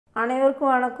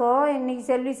அனைவருக்கும் வணக்கம். இன்றைக்கி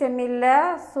செல்வி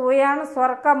சமையலில் சுவையான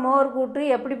சொரக்காய் மோர் கூட்டு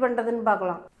எப்படி பண்ணுறதுன்னு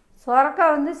பார்க்கலாம்.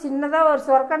 சொரக்காய் வந்து சின்னதாக ஒரு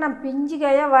சொரக்காய் நான் பிஞ்சு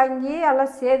காயாக வாங்கி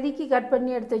எல்லாம் செதுக்கி கட்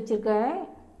பண்ணி எடுத்து வச்சுருக்கேன்.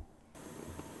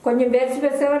 கொஞ்சம் பெருசு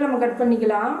பெருசாகவே நம்ம கட்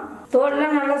பண்ணிக்கலாம்.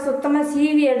 தோலெலாம் நல்லா சுத்தமாக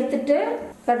சீவி எடுத்துட்டு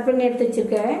கட் பண்ணி எடுத்து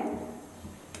வச்சுருக்கேன்.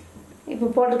 இப்போ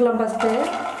போட்டுக்கலாம். ஃபஸ்ட்டு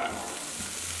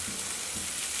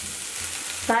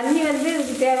தண்ணி வந்து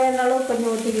இதுக்கு தேவையான அளவு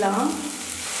கொஞ்சம் ஊற்றிக்கலாம்.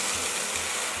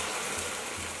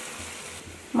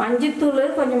 மஞ்சத்தூள்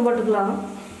கொஞ்சம் போட்டுக்கலாம்.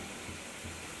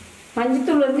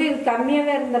 மஞ்சத்தூள் வந்து இது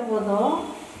கம்மியாகவே இருந்தால் போதும்.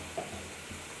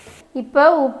 இப்போ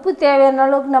உப்பு தேவையான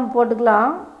அளவுக்கு நம்ம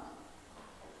போட்டுக்கலாம்.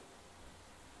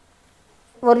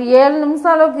 ஒரு 7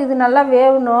 நிமிஷம் அளவுக்கு இது நல்லா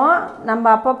வேகணும்.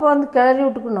 நம்ம அப்பப்போ வந்து கிளறி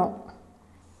விட்டுக்கணும்.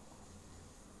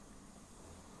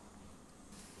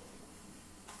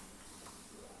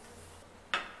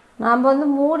 நாம் வந்து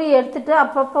மூடி எடுத்துட்டு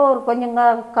அப்பப்போ ஒரு கொஞ்சம்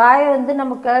காயை வந்து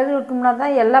நம்ம கிளறி விட்டோம்னா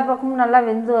தான் எல்லா பக்கமும் நல்லா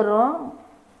வெந்து வரும்.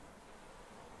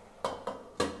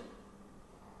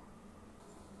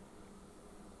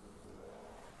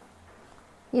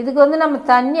 இதுக்கு வந்து நம்ம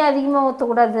தண்ணி அதிகமாக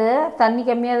ஊற்றக்கூடாது, தண்ணி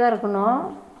கம்மியாக தான் இருக்கணும்.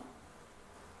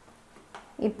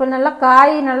 இப்போ நல்லா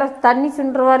காய் நல்லா தண்ணி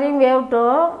சுண்டுற வரையும்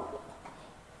வேகட்டும்.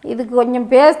 இதுக்கு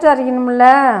கொஞ்சம் பேஸ்ட் அரைக்கணும்ல,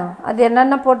 அது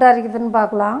என்னென்ன போட்டு அரைக்குதுன்னு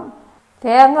பார்க்கலாம்.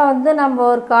 தேங்காய் வந்து நம்ம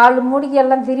ஒரு 4 மூடிக்கு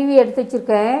எல்லாம் திருவி எடுத்து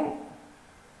வச்சுருக்கேன்.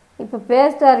 இப்போ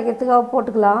பேஸ்ட் அரைக்கிறதுக்காக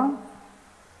போட்டுக்கலாம்.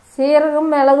 சீரகம்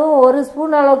மிளகும் 1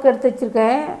 ஸ்பூன் அளவுக்கு எடுத்து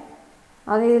வச்சுருக்கேன்,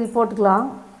 அதை இதில் போட்டுக்கலாம்.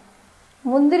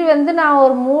 முந்திரி வந்து நான்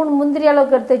ஒரு 3 முந்திரி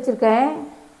அளவுக்கு எடுத்து வச்சுருக்கேன்,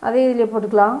 அதை இதில்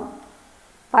போட்டுக்கலாம்.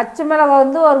 பச்சை மிளகாய்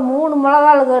வந்து ஒரு 3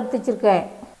 மிளகா அளவுக்கு எடுத்து வச்சுருக்கேன்,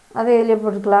 அதை இதில்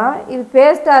போட்டுக்கலாம். இது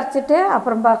பேஸ்ட் அரைச்சிட்டு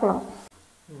அப்புறம் பார்க்கலாம்.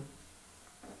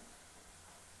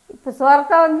 இப்போ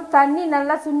சொரக்காய் வந்து தண்ணி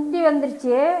நல்லா சுண்டி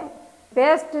வந்துருச்சு.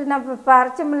 பேஸ்ட்டு நம்ம இப்போ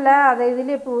அரைச்சோம்ல, அதை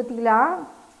இதில் இப்போ ஊற்றிக்கலாம்.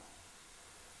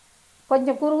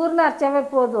 கொஞ்சம் குறுகுறுன்னு அரைச்சாவே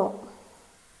போதும்.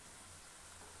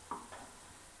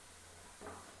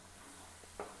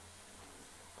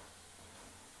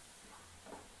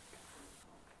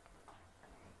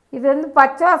 இது வந்து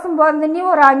பச்சை வாசம் போகிற தண்ணி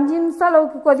ஒரு 5 நிமிஷம்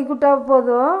அளவுக்கு கொதிக்கிட்டா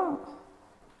போதும்.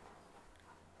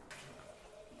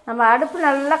 நம்ம அடுப்பு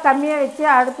நல்லா கம்மியாக வச்சு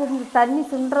அடுப்பு இந்த தண்ணி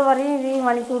சுண்டுற வரையும் இதையும்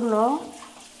வணக்கி விடணும்.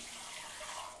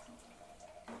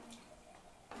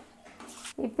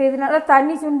 இப்போ இது நல்லா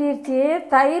தண்ணி சுண்டிடுச்சு.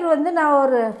 தயிர் வந்து நான்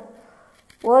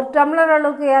ஒரு டம்ளர்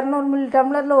அளவுக்கு 200 மில்லி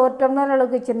டம்ளரில் 1 டம்ளர்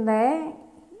அளவுக்கு வச்சுருந்தேன்.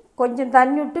 கொஞ்சம்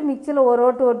தண்ணி விட்டு மிக்சியில் ஒரு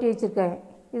ஓட்டி வச்சுருக்கேன்,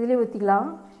 இதுலேயும் ஊற்றிக்கலாம்.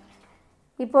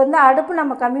 இப்போ வந்து அடுப்பு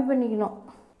நம்ம கம்மி பண்ணிக்கணும்.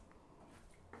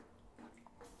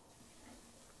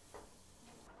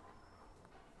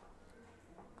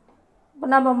 இப்போ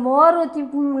நம்ம மோர்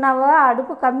ஊற்றினோம்னாவா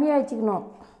அடுப்பு கம்மியாக வச்சுக்கணும்,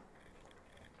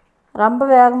 ரொம்ப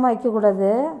வேகமாக வைக்கக்கூடாது.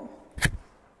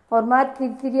 ஒரு மாதிரி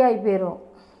திரியாகி போயிடும்.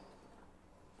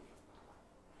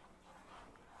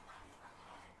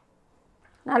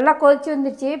 நல்லா கொதிச்சு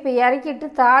வந்துடுச்சு. இப்போ இறக்கிட்டு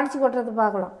தாளித்து கொட்டுறது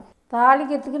பார்க்கலாம்.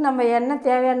 தாளிக்கிறதுக்கு நம்ம எண்ணெய்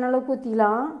தேவையான அளவுக்கு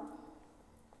ஊற்றிக்கலாம்.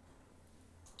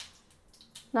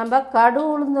 நம்ம கடுகு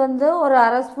உளுந்து வந்து ஒரு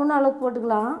 1/2 ஸ்பூன் அளவுக்கு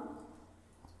போட்டுக்கலாம்.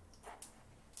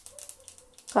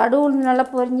 கடுகு உளுந்து நல்லா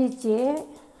பொரிஞ்சிச்சு.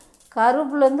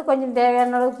 கருவேப்பிலை வந்து கொஞ்சம்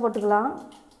தேவையான அளவுக்கு போட்டுக்கலாம்.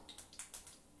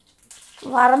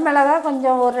 வரமிளகாய்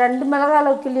கொஞ்சம் ஒரு 2 மிளகாய்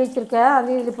அளவுக்கு கிள்ளி வச்சுருக்கேன்,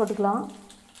 அதையும் இதில் போட்டுக்கலாம்.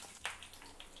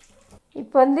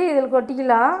 இப்போ வந்து இதில்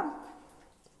கொட்டிக்கலாம்.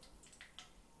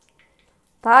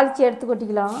 தாளித்து எடுத்து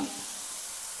கொட்டிக்கலாம்.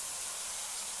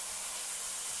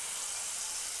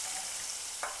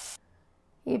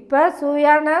 இப்போ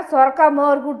சுவையான சொரக்காய்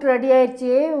மோர் கூட்டு ரெடி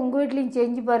ஆயிடுச்சு. உங்கள் வீட்லேயும்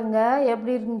செஞ்சு பாருங்கள்,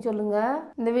 எப்படி இருக்குன்னு சொல்லுங்கள்.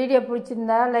 இந்த வீடியோ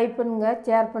பிடிச்சிருந்தா லைக் பண்ணுங்கள்,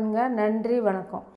 ஷேர் பண்ணுங்கள். நன்றி, வணக்கம்.